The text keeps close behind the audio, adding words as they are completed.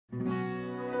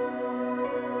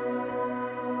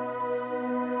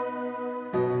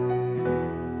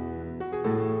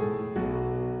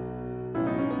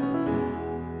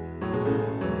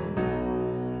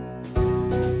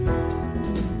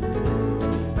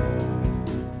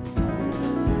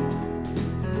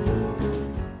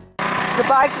the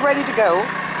bike's ready to go.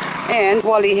 And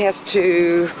Wally has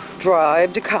to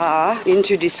drive the car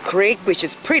into this creek, which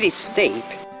is pretty steep.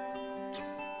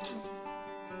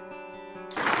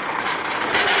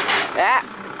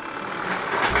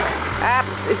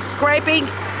 It's scraping.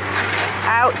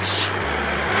 Ouch.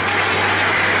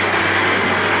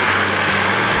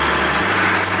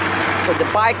 So the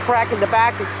bike crack in the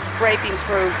back is scraping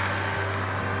through.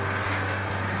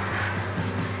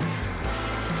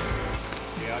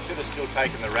 Yeah, I should have still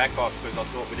taken the rack off because I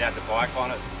thought without the bike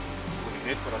on it, it wouldn't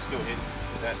hit, but I still hit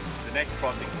that. The next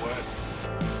crossing's worse.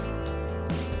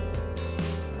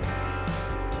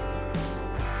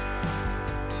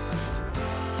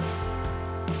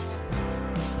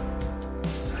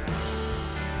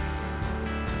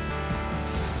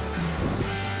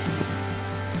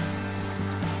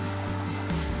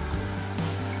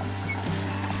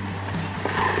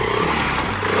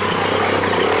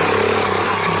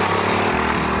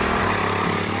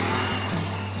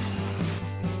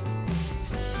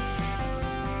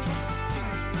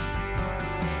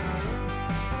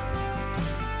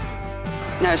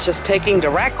 Now it's just taking the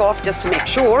rack off just to make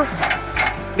sure,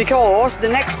 because the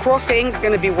next crossing is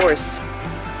going to be worse.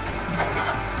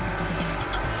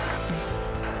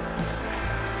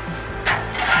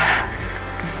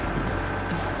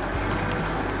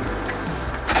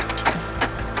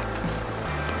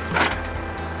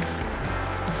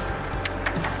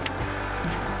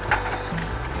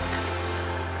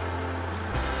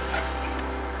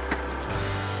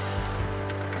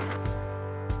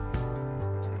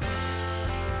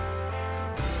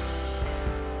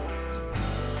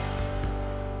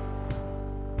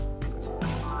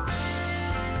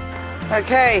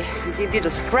 Okay, I'll give you the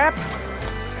strap.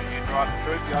 And you drive the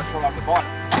troopy, I pull up the bike.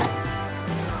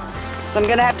 So I'm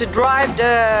gonna have to drive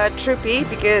the troopy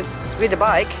because with the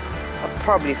bike, I'll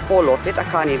probably fall off it. I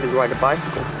can't even ride a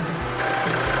bicycle.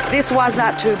 This one's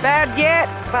not too bad yet,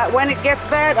 but when it gets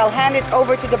bad, I'll hand it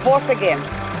over to the boss again.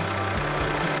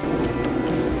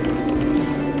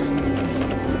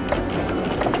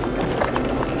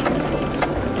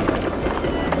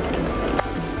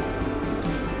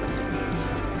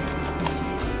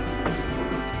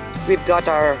 We've got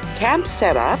our camp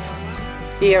set up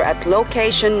here at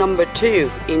location number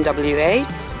 2 in WA,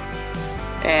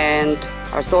 and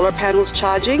our solar panels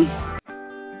charging.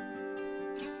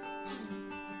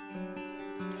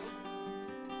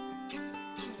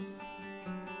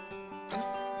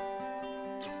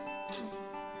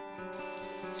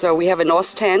 So we have an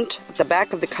OS tent at the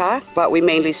back of the car, but we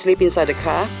mainly sleep inside the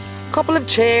car. A couple of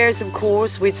chairs, of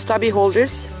course, with stubby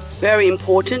holders, very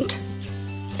important.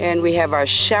 And we have our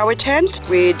shower tent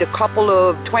with a couple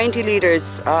of 20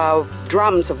 liters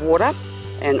drums of water.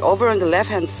 And over on the left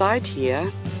hand side here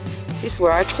is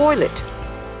where our toilet.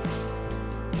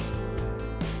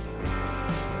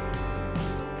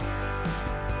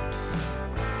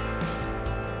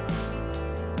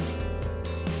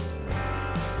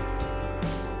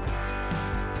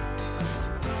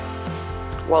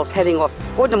 Whilst heading off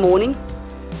for the morning,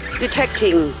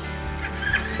 detecting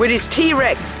with his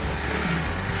T-Rex.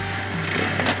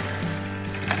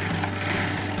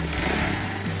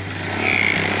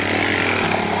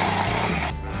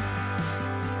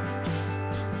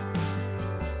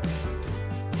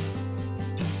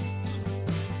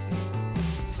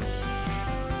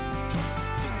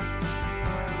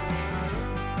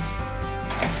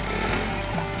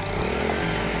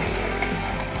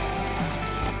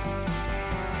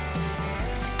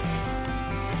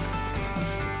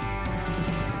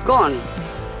 Gone.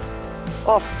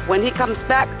 Off. When he comes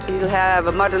back, he'll have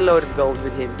a mother load of gold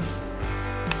with him.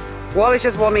 Wally's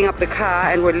just warming up the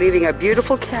car, and we're leaving a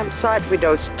beautiful campsite with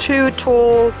those 2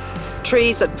 tall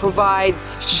trees that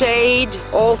provides shade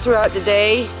all throughout the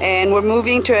day. And we're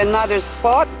moving to another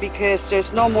spot because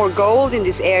there's no more gold in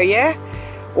this area,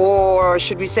 or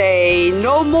should we say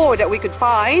no more that we could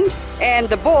find. And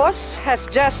the boss has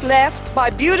just left my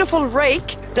beautiful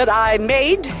rake that I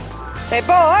made. Hey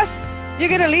boss, you're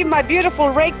gonna leave my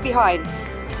beautiful rake behind.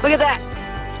 Look at that.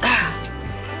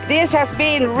 This has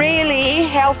been really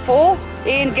helpful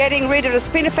in getting rid of the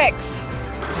spin effects.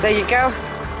 There you go.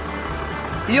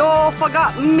 You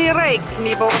forgot me rake,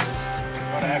 me boss.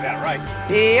 Gotta have that rake.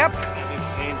 Yep.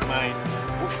 Handmade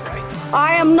bush rake.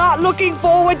 I am not looking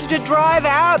forward to the drive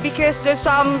out because there's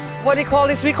some, what do you call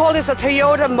this? We call this a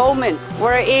Toyota moment,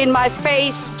 where in my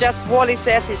face, just Wally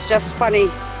says it's just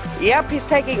funny. Yep, he's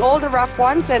taking all the rough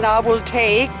ones and I will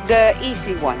take the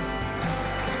easy ones.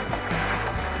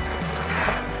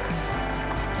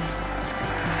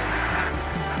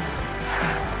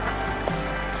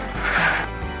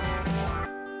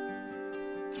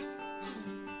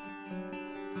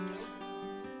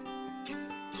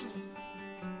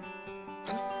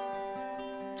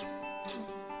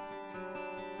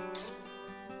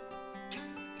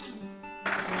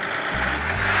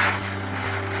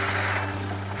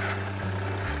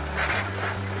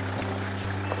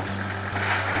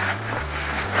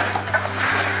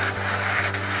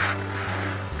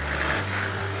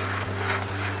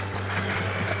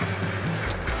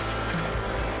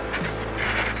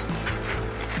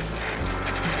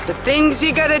 The things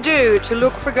you gotta do to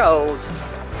look for gold,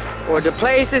 or the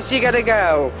places you gotta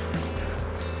go.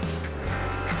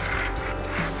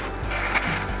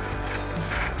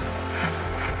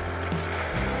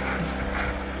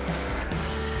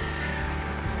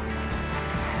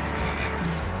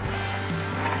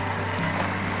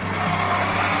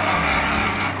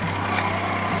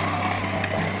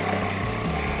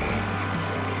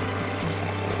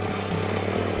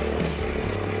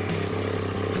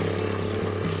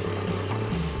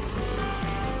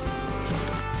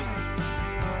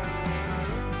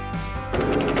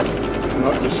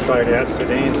 Not your straight out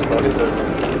sedan spot, is it?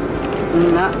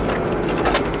 No.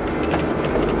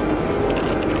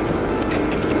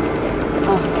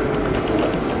 Oh.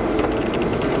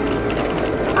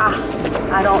 Ah,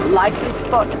 I don't like these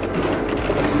spots.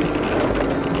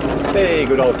 Hey,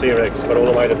 good old T-Rex, got all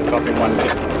the way to the top in one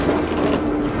minute.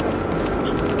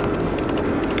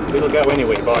 It'll go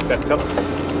anywhere, bike that fella.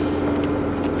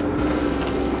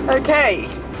 Okay,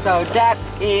 so that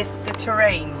is the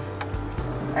terrain.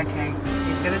 Okay,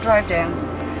 he's gonna drive down.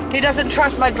 He doesn't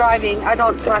trust my driving. I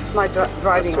don't trust my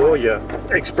driving. I saw your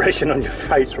expression on your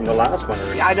face from the last one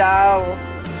already. I know.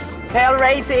 Hell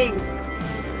racing.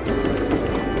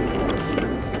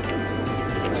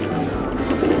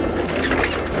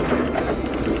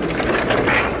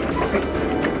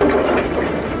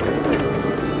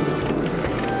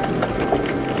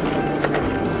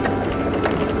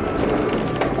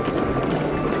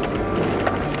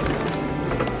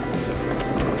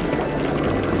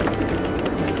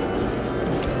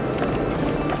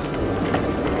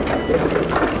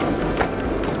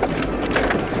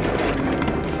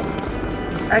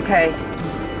 Okay,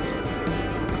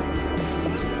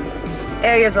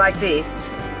 areas like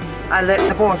this, I let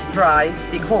the boss drive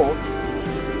because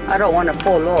I don't want to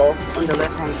fall off on the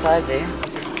left hand side there.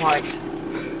 This is quite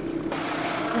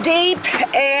deep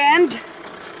and...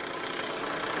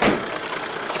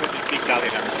 Big gully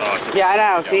on the side. Yeah, I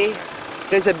know, see?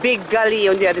 There's a big gully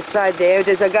on the other side there.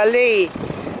 There's a gully.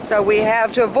 So we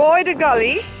have to avoid a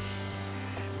gully,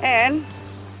 and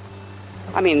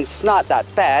I mean, it's not that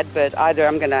bad, but either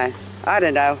I'm gonna, I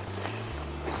don't know.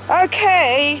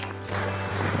 Okay.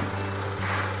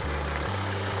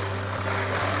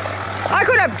 I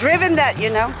could have driven that,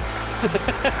 you know.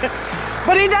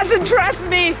 But he doesn't trust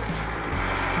me.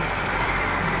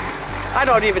 I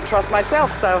don't even trust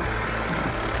myself, so.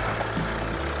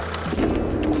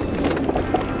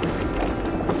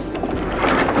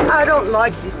 I don't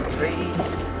like these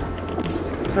trees.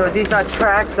 So these are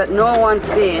tracks that no one's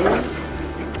been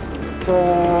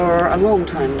for a long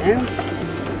time now.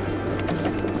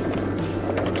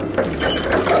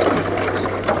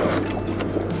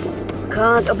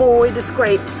 Can't avoid the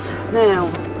scrapes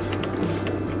now.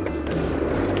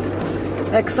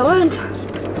 Excellent.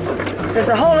 There's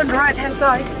a hole on the right hand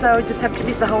side, so you just have to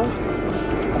miss the hole.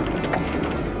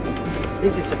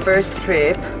 This is the first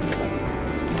trip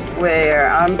where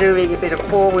I'm doing a bit of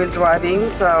four-wheel driving,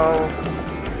 so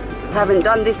haven't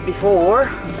done this before.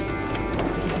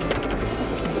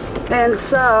 And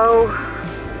so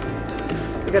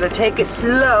we're gonna take it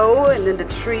slow, and then the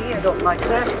tree, I don't like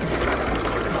that.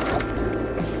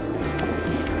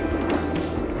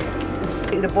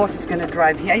 The boss is gonna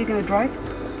drive here. Are you gonna drive?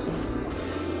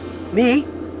 Me?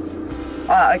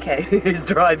 Ah, okay, he's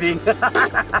driving.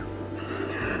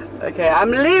 Okay, I'm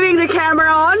leaving the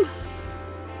camera on.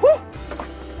 Woo!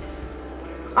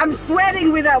 I'm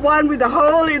sweating with that one with the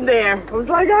hole in there. I was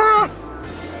like, ah!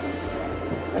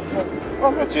 Okay.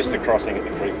 Oh, It's just a crossing at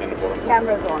the creek and the bottom.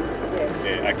 camera's on. Yeah.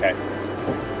 Yeah, okay.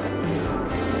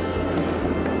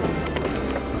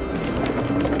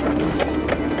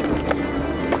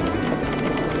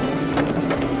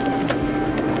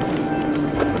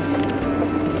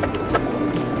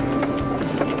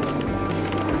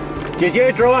 Did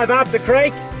you drive up the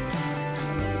creek?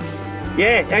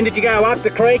 Yeah, and did you go up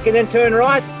the creek and then turn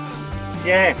right?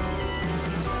 Yeah.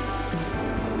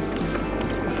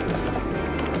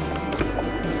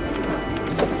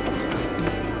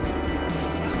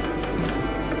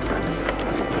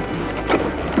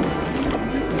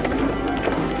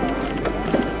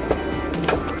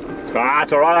 Ah,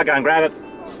 it's alright, I'll go and grab it.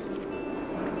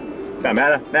 Don't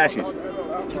matter, dash it.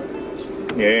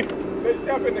 Yeah. Let's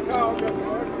jump in the car, I'll jump in the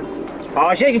car.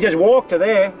 Oh, she can just walk to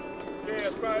there. Yeah, I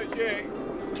suppose, yeah.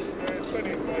 There's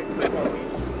plenty of place.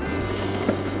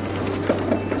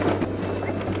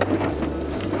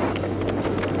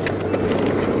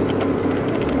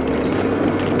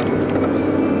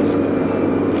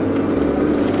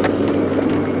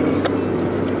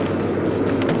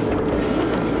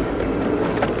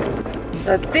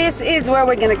 So this is where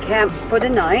we're gonna camp for the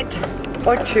night,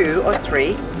 or 2 or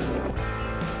 3.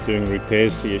 Doing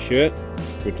repairs to your shirt,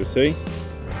 good to see.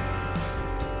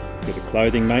 Bit of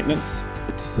clothing maintenance.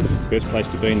 Best place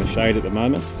to be in the shade at the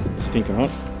moment, stinking hot.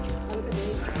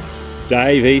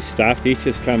 Dave, he's stuffed, he's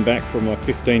just come back from a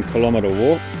 15-kilometre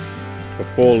walk for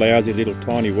 4 lousy little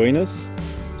tiny wieners.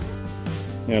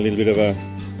 Now a little bit of a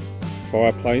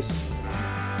fireplace,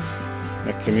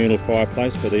 a communal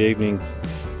fireplace for the evening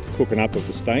cooking up of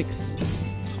the steaks.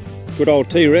 Good old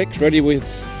T-Rex ready with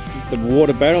the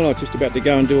water barrel. I was just about to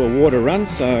go and do a water run,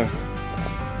 so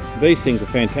these things are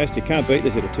fantastic. Can't beat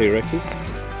these little T-Rexes.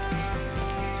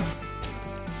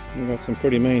 We've got some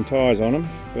pretty mean tyres on them,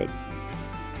 but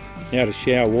now to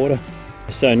shower water.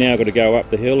 So now I've got to go up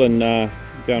the hill and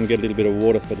go and get a little bit of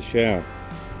water for the shower.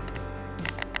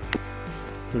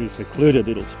 Pretty secluded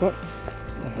little spot.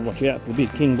 Watch out for the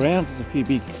big king browns. There's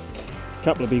a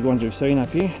couple of big ones we've seen up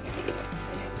here.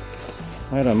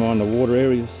 I don't mind the water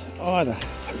areas either.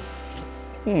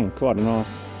 Yeah, quite a nice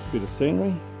bit of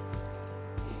scenery.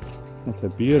 That's a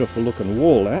beautiful looking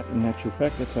wall, that. In actual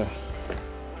fact, that's a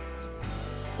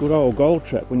good old gold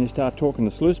trap when you start talking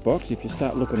the sluice box. If you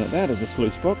start looking at that as a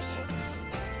sluice box,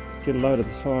 get a load of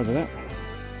the size of that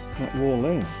wall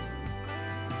there.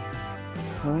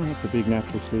 Oh, that's a big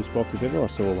natural sluice box if ever I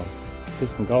saw one.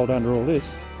 There's some gold under all this.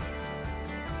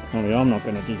 Only I'm not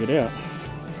going to dig it out.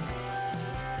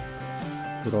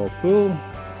 Good old pool.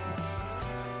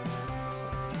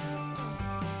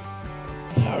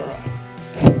 Alright.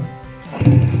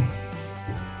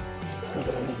 Got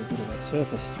a little bit of that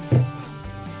surface.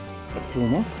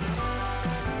 Film off.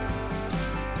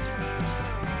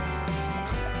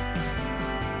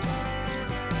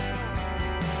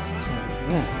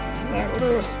 Yeah, that'll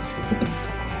do it.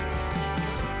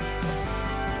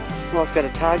 Well, it's got a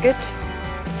target,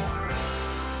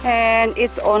 and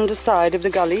it's on the side of the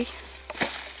gully.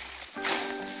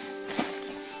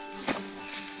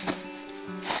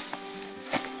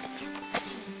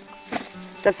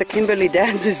 That's the Kimberley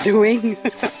dance is doing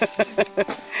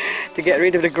to get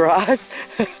rid of the grass.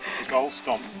 Gold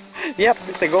stomp. Yep,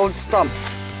 it's a gold stump.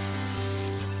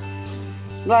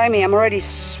 Blimey, I'm already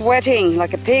sweating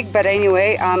like a pig, but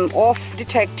anyway, I'm off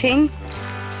detecting.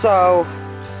 So,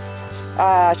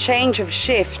 change of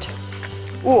shift.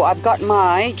 Oh, I've got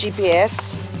my GPS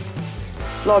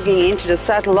logging into the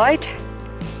satellite.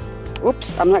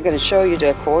 Oops, I'm not going to show you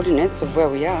the coordinates of where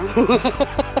we are.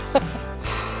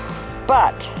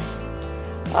 But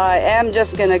I am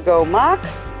just going to go mark.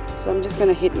 So I'm just going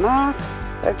to hit mark.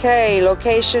 Okay,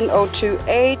 location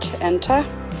 028, enter.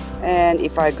 And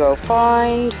if I go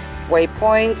find,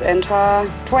 waypoints, enter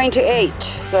 28.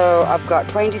 So I've got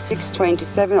 26,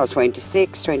 27, or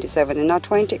 26, 27, and now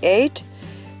 28.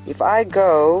 If I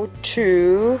go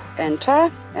to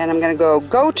enter, and I'm going to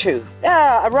go to.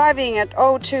 Yeah, arriving at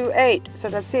 028. So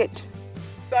that's it.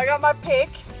 So I got my pick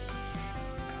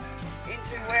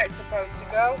into where it's supposed to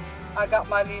go. I got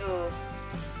my little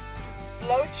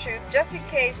float chute just in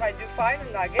case I do find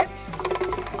a nugget.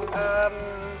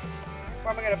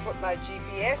 Where am I going to put my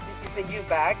GPS? This is a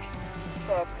U-bag.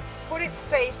 So put it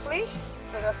safely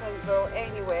so it doesn't go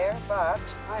anywhere, but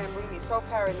I am really so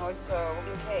paranoid, so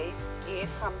in case it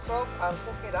comes off, I'll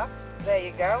hook it up. There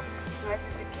you go. Nice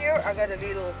and secure. I got a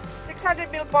little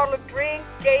 600ml bottle of drink,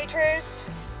 gaiters,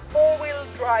 4-wheel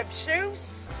drive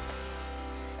shoes,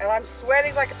 and I'm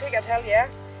sweating like a pig, I tell ya.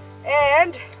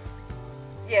 And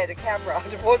yeah, the camera.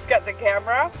 The boss got the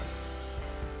camera.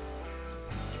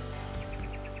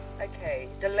 Okay,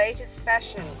 the latest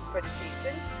fashion for the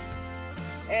season.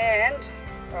 And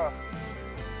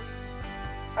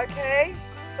okay,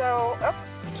 so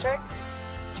oops, check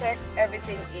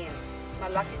everything in. My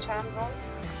Lucky Charms on.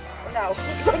 Oh no,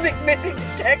 something's missing.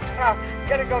 Detector.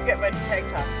 Gotta go get my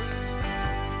detector.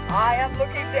 I am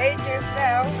looking dangerous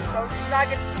now. Those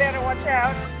nuggets better watch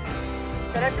out.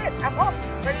 So that's it. I'm off.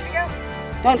 Ready to go.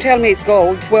 Don't tell me it's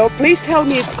gold. Well, please tell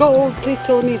me it's gold. Please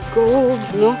tell me it's gold.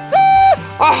 No?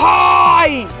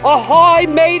 Ahoy! Ahoy,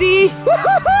 matey!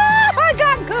 I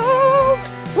got gold!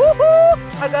 Woohoo!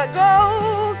 I got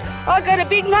gold! I got a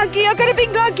big nuggie! I got a big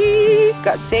nuggie!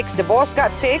 Got 6. The boss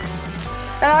got 6.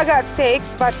 And I got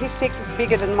 6, but his 6 is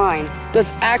bigger than mine.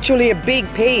 That's actually a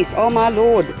big piece. Oh my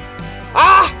lord.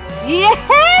 Ah!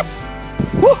 Yes!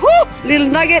 Woohoo! Little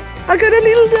nugget. I got a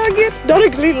little nugget. Not a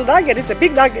little nugget. It's a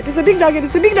big nugget. It's a big nugget.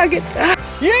 It's a big nugget.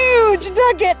 Huge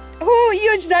nugget. Oh,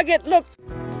 huge nugget. Look.